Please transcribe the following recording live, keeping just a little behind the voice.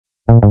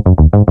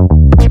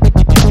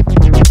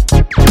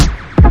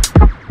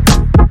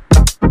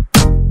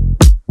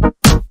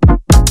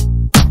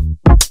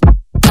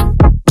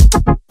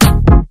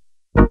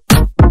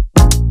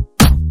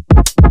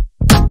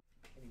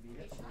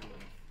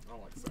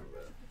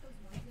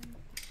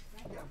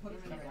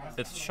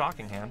It's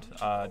shocking hand.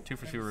 2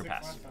 for Subaru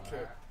pass.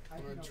 Okay.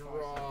 I'm gonna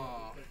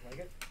draw.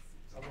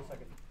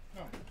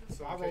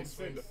 Okay,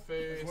 swing to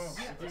face.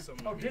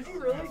 Oh, did you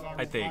really?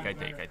 I take. Okay,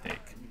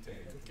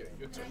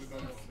 good turn.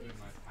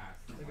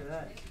 Look at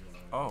that.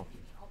 Oh.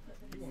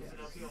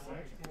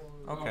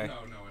 Okay.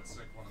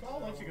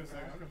 I'll let you go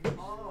second.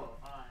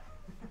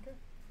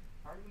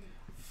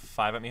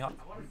 5 at Mihawk.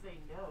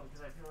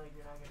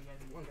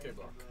 1K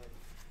block.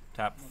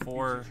 Tap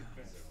 4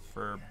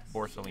 for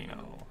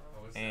Borsellino.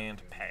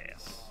 And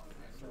pass.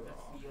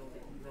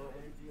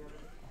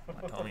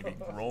 My tummy be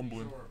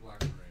grumbling.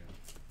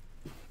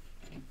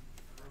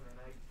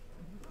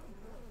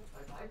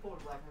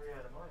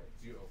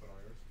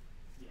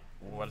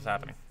 What is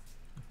happening?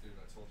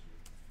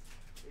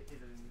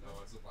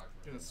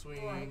 Gonna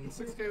swing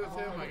 6K with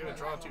him. I'm gonna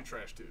draw 2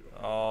 trash 2.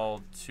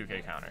 All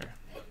 2K counter.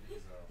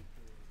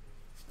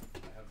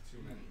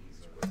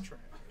 We're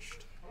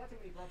trashed.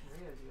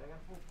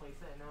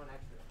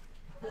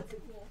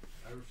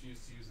 I refuse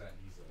to use that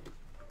Nizo.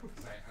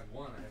 Because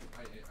one, it's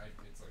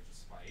like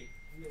just spite.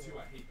 2, I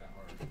hate that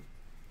art.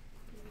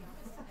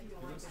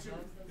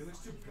 It looks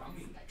too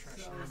gummy.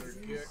 Trash another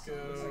gecko.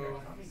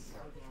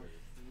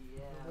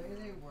 The way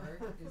they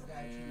work is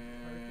that you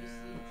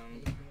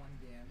purposely take 1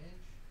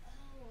 damage,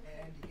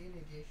 and in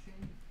addition,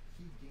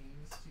 he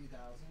gains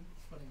 2,000,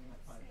 putting him at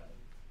 5,000.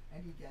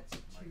 And he gets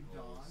 2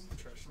 Dawn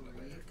for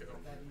weight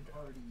that you've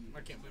already used.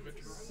 I can't believe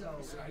it. So,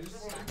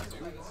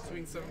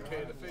 swing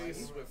 7K to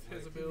face with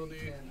his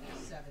ability.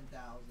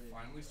 7,000.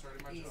 Finally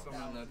started my job.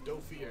 Summon the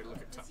Doffy. I look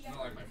at top. Not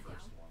like my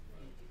first one,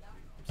 but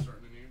I'm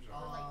starting a new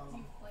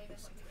job.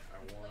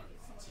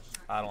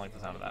 I don't like the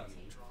sound of that.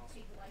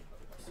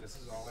 This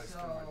is all I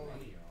spend my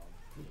money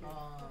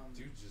on.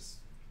 Dude, just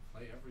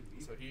play every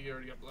lead. So he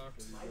already got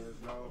blocked.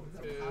 No,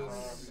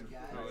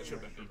 that should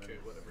have been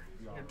DK, whatever.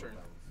 Your turn.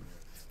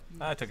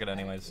 I took it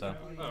anyways, so.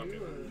 Oh, okay.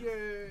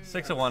 Yay!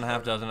 6 of one,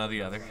 half dozen of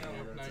the other.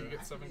 Now you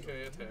get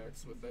 7K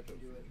attacks with that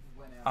Doffy.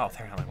 Oh,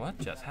 there. I'm like, what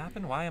just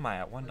happened? Why am I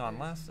at 1 Dawn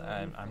less?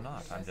 I'm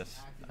not.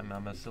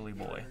 I'm a silly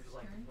boy.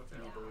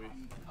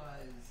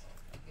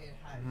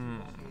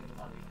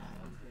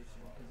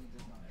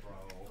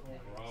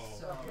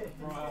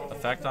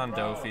 Effect on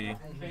Doffy.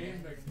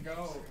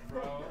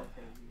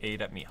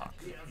 8 at Mihawk.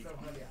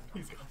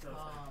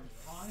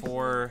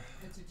 4.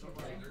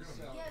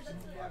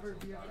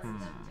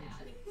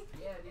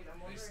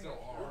 They still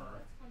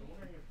are.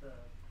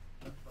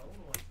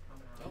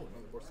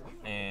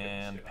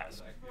 And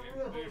pass.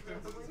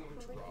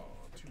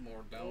 2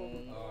 more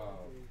down.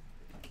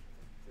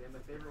 My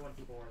favorite one's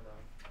 4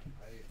 though.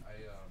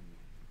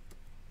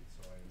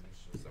 So I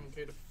initially 7K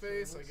to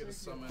face, I get a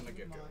summon a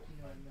gecko.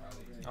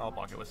 I'll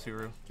block it with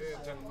Suru. Okay,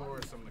 attack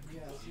 4, summon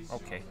a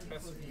Okay.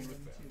 passive you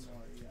with that.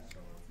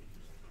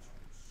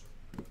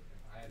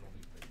 I had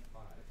only picked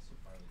 5, so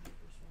 5 was the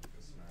first one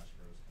because Smash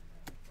Bros.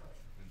 Came out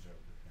and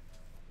Joker came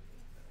out.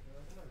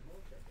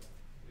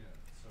 Yeah,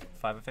 so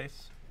 5 at face.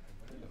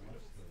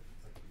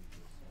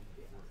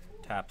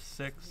 Tap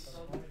 6.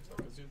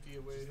 Kazuki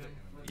away him.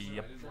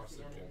 Yep.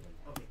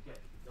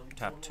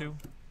 Tap 2.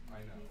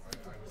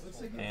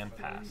 And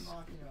pass.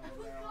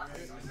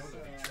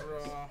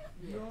 Draw.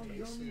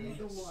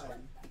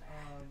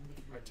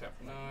 I tap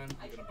 9.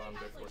 I'm gonna bomb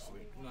deck for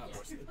sleep. Not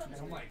for sleep.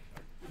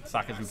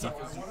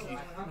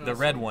 Sakazuki. The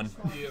red one.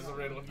 He has the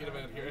red one. Get him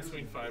out of here. I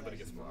swing 5, but he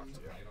gets blocked.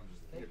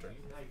 Yeah. Your turn.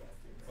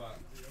 but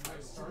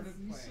I started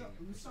playing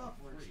Usopp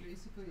works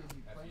basically as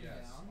you play him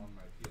down on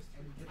my PS3.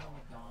 and you get on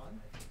the Dawn.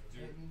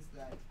 Dude, It means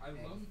that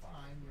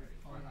anytime your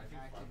opponent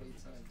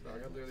activates an I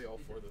got literally all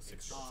 4 of the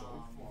 6 shots.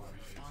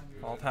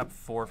 I'll tap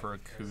 4 for a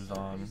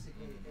Kuzan.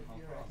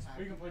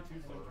 We can play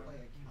Tuesday. Play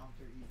a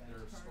counter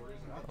event.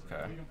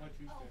 Okay. We can play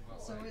Tuesday.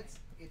 So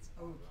it's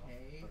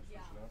okay.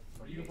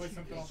 You can play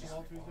something else as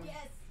well Tuesday?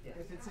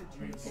 If it's a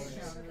dream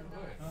counter.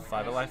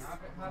 5 of life.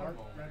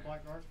 Red,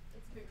 black, dark?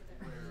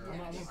 I'm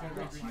not gonna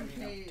play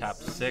green. Tap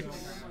 6.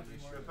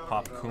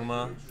 Pop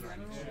Kuma.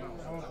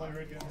 I want to play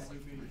red against Luffy.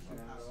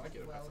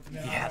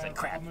 He has it,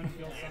 crap.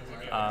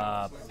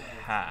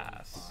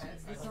 Pass.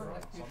 It's not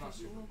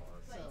official,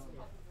 so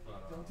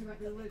don't do it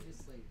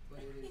religiously, but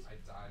it is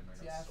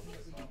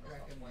definitely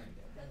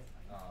recommended.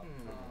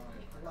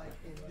 Like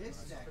in this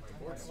deck, I'm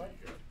going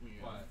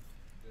But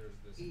there's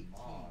this 18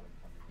 mod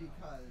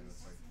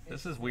because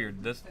This is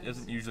weird. This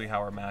isn't usually how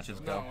our matches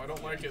go. No, I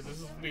don't like it. This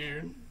is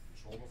weird.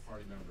 control of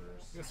party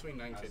members. I'm gonna swing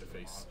 9K to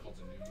face. Called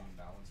the New Moon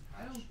Balance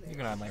I don't Patch. think You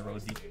can have my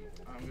Rosie.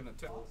 I'm gonna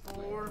tap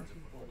 4. I'm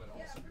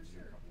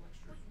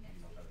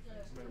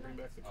gonna bring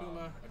back the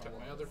Kuma. I tap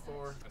my other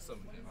 4. I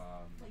summon him.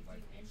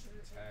 Like ancient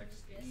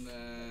text. And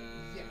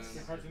then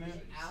Your cards in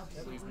hand?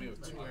 that leaves me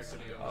with 2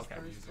 active Okay.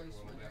 first place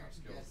winner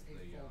gets a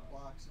full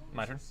box.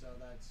 My turn. So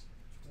that's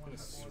gonna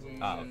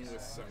swing okay.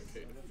 with 7K to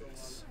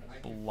face.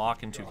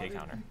 Block and 2K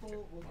counter.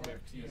 People will get,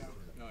 Back to you.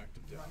 No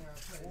active down. run air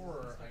plays Or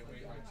and I stuff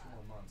wait like like 2 that.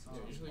 more months. Yeah,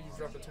 usually you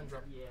drop a 10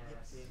 drop.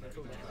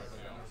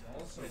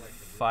 Also, like,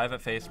 5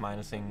 at face,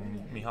 minusing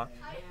Mihawk. I'm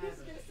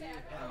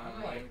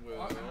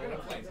gonna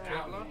play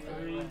that one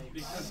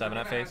 7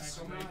 at face.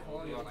 And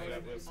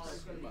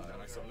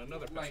I summon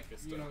another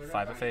pacifista.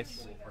 5 at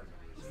face.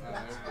 I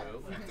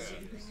will hit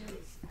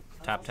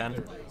that. Tap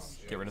 10.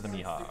 Get rid of the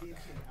Mihawk. Out.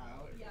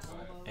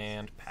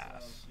 And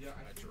pass. Yeah,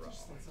 I draw.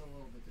 It's a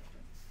little bit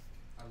different.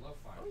 I love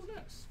 5. Oh,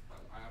 next.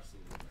 I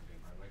absolutely love that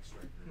game. I like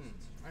strikers.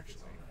 It's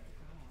Actually, alright.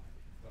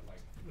 But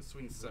like, I'm gonna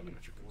swing 7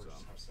 at your boards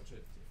Kazam. have such a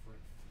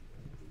different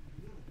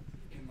feel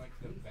in like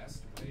the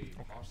best way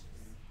possible.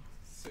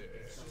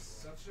 It's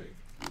just such a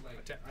I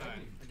like. tap I 9.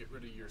 don't I get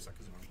rid of your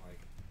Sakazuma. like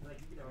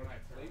when I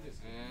play this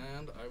game,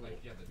 And I will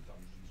like yeah, the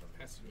dungeons are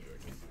passing you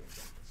again.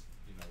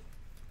 you know,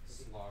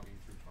 slogging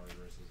through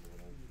Tartarus is a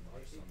little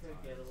much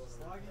sometimes.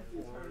 Slogging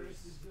through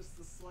Tartarus is just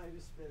the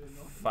slightest bit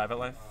annoying. 5 at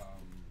life.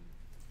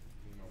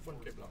 You know, 1K fourth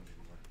block.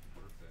 dungeons are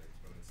perfect,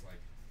 but it's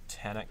like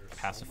 10 at there's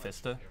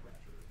pacifista. so much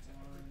character to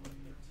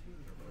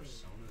everybody. Their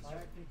personas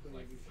are Technically,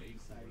 like we should way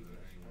decide cooler than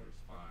against anyone's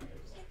 5.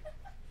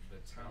 The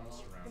town I'm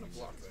surrounding gonna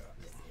block that.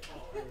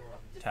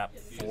 Tap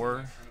The 4.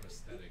 kind of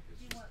aesthetic is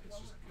just it's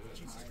just good.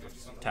 There's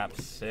something Tap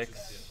just 6.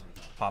 different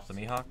about Pop the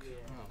Mihawk. it.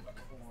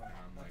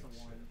 I'm like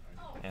shit.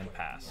 I need And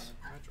pass.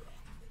 I draw.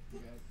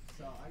 Okay,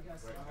 so I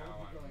guess Right I now will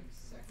be I'm going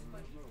second.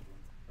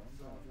 So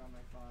I'll draw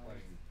my 5.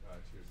 playing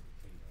Tears of the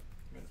Kingdom.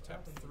 I'm gonna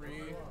tap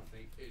 3. I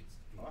think it's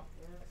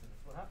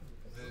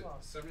the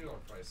 $70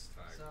 price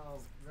tag.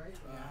 So right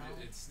now,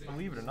 It's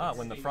Believe it or not,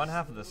 when the front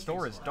half of the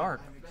store is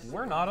dark,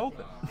 we're not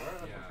open. yeah,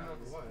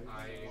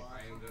 I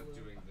ended up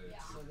doing the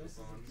so two this is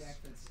a coupons, deck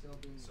that's still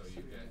being so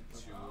you get 2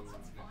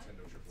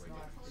 Nintendo AAA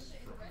not games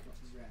for red.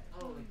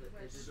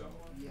 So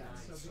Yeah,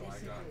 so so I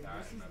basically, got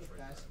that this and is that's the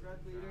right best there. red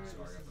leader. So I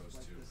this got is those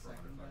like 2 the for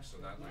second $100. best So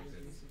red that like leader,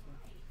 didn't basically.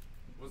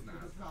 wasn't But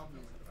as the problem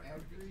bad, is, but I got a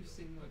good every deal.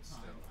 single But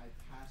time still, I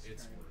pass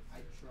it's turn, worth I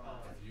it. draw.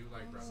 If you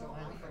like Breath So of the I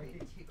Wild, have a if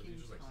you ticking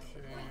just like time so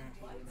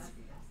bomb in the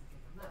game.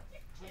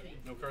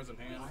 No cards in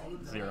hand.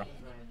 0.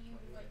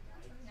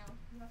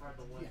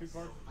 Yes,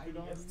 I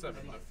That's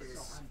 7 lose. left face.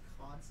 So I'm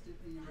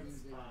constantly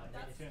losing.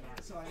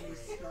 So I may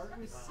start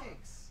with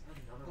 6,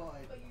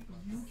 but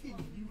you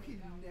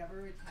can never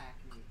attack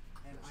me,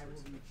 and I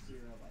will reach 0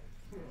 life.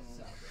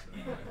 So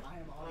I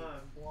am on a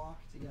clock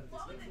to get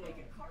this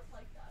game.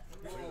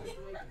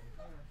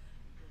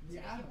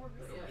 Yeah, the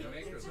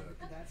remake or the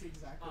that's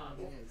exactly what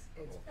it is.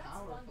 It's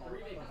powerful, but I'm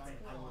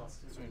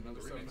constantly. Swing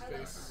another 7 to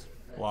face.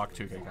 Block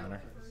 2K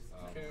counter.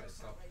 Okay. I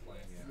stopped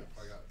playing it.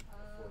 I got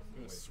 4 I'm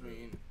gonna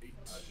swing 8.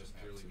 just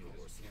purely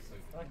because you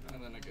can't play the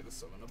And then I get to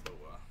summon a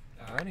boa.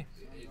 Alrighty.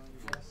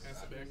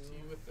 Pass it back to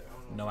you with that.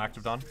 No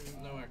active Dawn.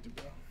 No active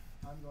down.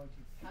 I'm going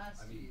to pass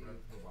I to mean, you.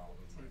 Breath of the Wild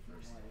was my Take your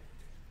first life.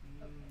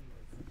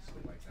 so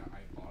like that.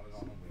 I bought it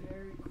on a whim.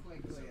 Very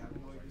quickly, I'm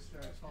going to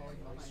start falling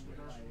behind your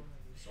life.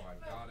 So I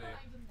got it,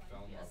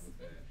 fell in love with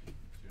it.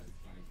 Tears of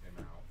the Kingdom came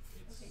out.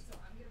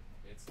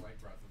 It's like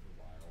Breath of the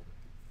Wild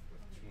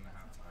with 2.5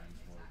 times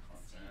more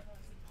content,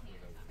 with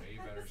a way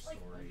better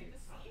story,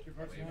 way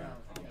better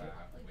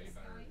combat, way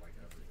better like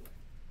everything.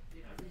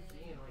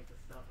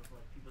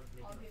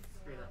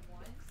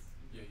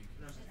 Yeah, you can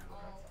just do that.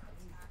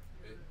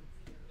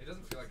 It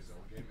doesn't feel like a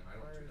Zelda game, and I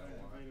don't do that a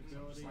lot. So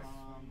I'm just like,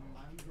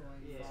 I'm going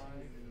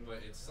to.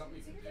 but it's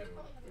something you can do,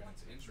 and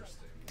it's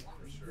interesting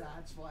for sure.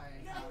 That's why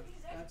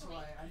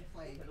I'm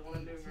playing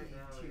 18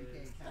 2K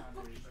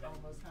counters.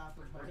 Almost half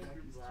of my deck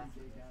is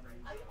 2K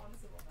counters.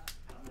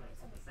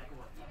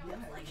 Yeah,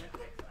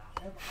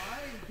 if I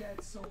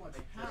get so much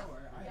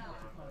power, I have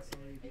to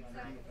constantly be on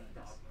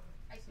defense.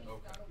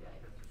 Okay.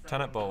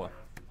 10 at boa.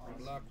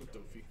 Block with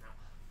Doffy.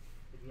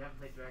 If you haven't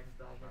played Dragon's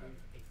Dogma,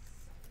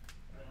 it's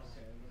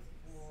Okay, with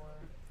 4,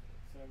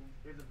 7.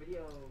 there's a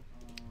video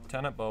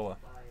 10 at boa.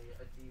 by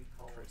a dude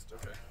called Christ,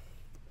 okay.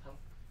 Pump.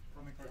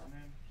 How many cards in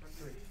hand? And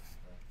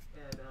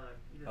he does a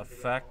video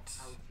Effect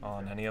called How to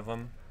on Dragon any of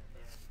them. And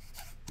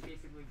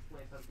basically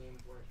explains how the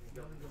games work and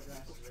go into the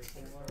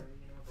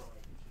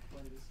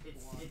Play this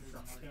it's blonde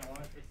something. and Yeah,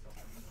 what? It's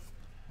something.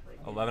 Like,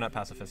 11 at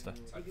pacifista.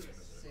 like 6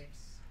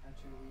 at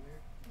your leader.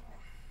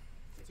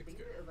 think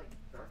of it as like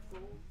Dark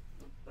Souls,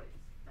 but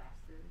it's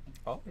faster.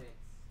 Oh.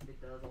 And it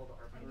does all the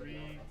RPG.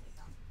 Three.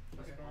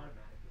 Like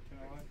automatically. Can I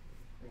what?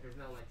 Like there's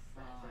no like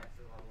stacks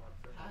or level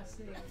ups.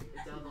 Passing. It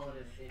does all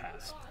this in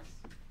Pass.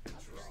 Yeah,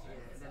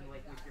 and then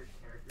like with your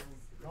character, you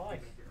Nice.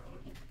 make your own.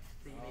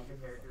 So you make your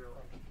character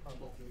like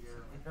both of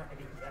your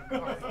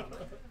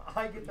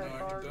I get that No, I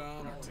card. get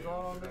down or two.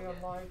 Draw me on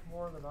life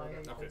more than I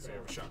hate. Okay, so you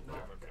have a shot.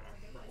 Okay.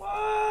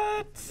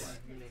 What?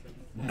 you make them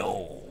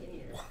No.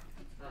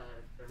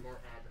 they're more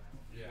agile.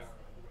 Yeah.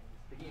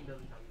 The game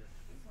doesn't tell you this.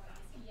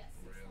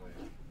 Really?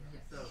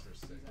 So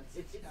Interesting.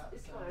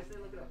 it's fun. I say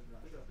look it up.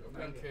 Look it up.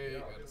 10K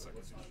at a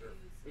second Sure. seizure.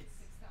 It's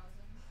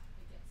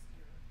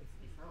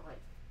not like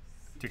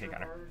 2K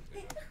counter. hard,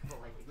 but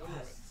like the game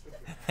is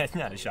That's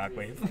not a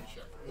shockwave. Okay, and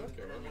then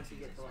that once makes you sense.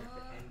 get to like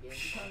the end game,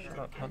 Shut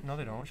up. No,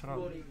 they don't. Shut up.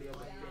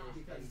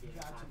 Because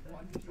that's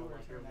one pure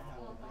turn I have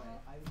to play.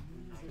 I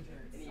lose a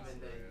turn. And even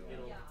then,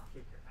 it'll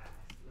kick your ass.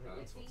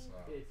 That's what's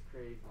up. It's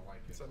crazy. I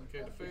like it. 7k to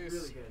It's face.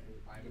 really good,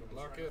 dude. I'm Gonna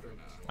block it or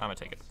not? I'm gonna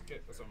take it. Okay,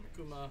 that's on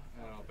Kuma,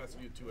 and I'll pass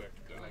you 2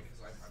 active down. Like,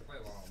 cause I play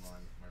a lot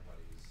online with my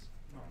buddies.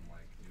 I'm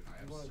like, dude, I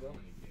have so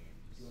many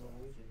games.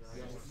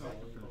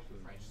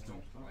 I just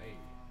don't play.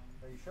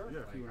 Are you sure?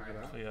 Like,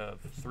 So you have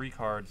 3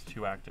 cards,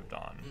 2 active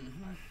Dawn.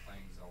 I'm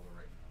playing Zelda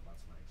right now.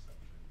 That's my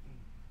exception.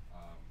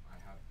 I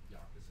have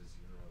Yakuza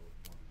 0,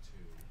 1,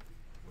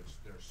 2, which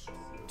they're so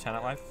good. 10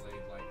 at life?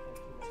 Played like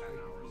 10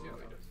 hours of Yakuza 0,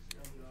 which is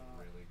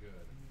really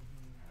good.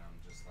 And I'm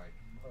just like,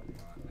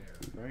 not there.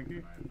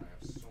 Frankie? And I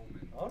have so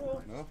many. Oh, no. I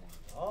just No?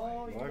 Oh,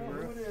 wanna you know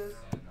who it is.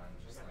 and I'm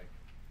just like,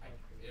 I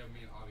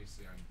mean,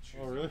 obviously I'm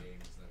choosing really?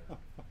 games that are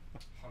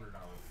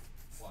 100-hour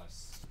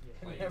plus.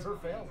 It play never time.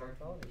 fails, I'm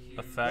telling you.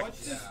 Effect. Watch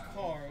this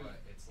card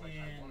but it's like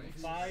I wanna in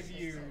experience 5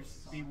 years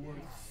be worth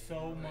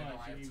so much,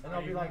 and you And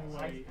I'll be gave like, them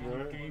away, and you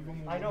Right. gave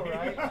them I know, away.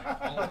 right?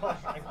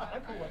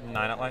 All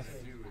 9 at life?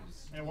 I do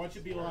is And watch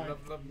it be like,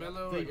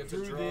 Doflamingo, they I get to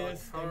drew draw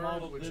this, a they card,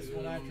 modeled which this is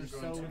one after going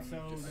so to and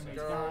so, then they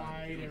discard.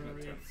 died, or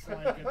it's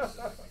like a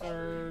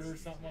third or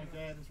something like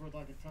that, it's worth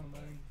like a ton of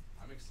money.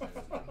 I'm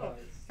excited. Because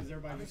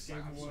everybody just gave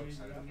them away,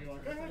 excited. and you're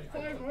like, I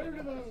have 500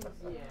 of those.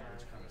 Which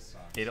kind of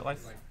sucks. 8 at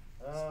life? Like,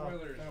 Oh,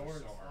 spoilers that are works.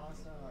 so hard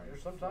to avoid.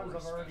 There's sometimes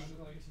I've already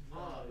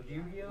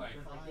Yu-Gi-Oh. Like,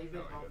 Like, they've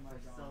been out for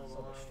so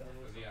long.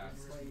 yeah,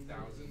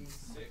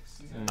 2006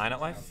 to 9 at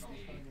life?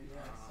 2008.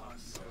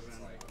 So it's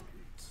like,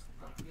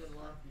 Good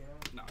luck, yo.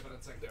 No, but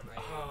it's like,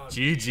 Ah,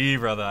 GG,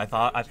 brother. I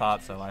thought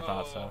so. I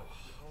thought so.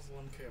 I was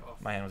 1k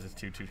off. My hand was just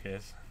 2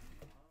 2Ks.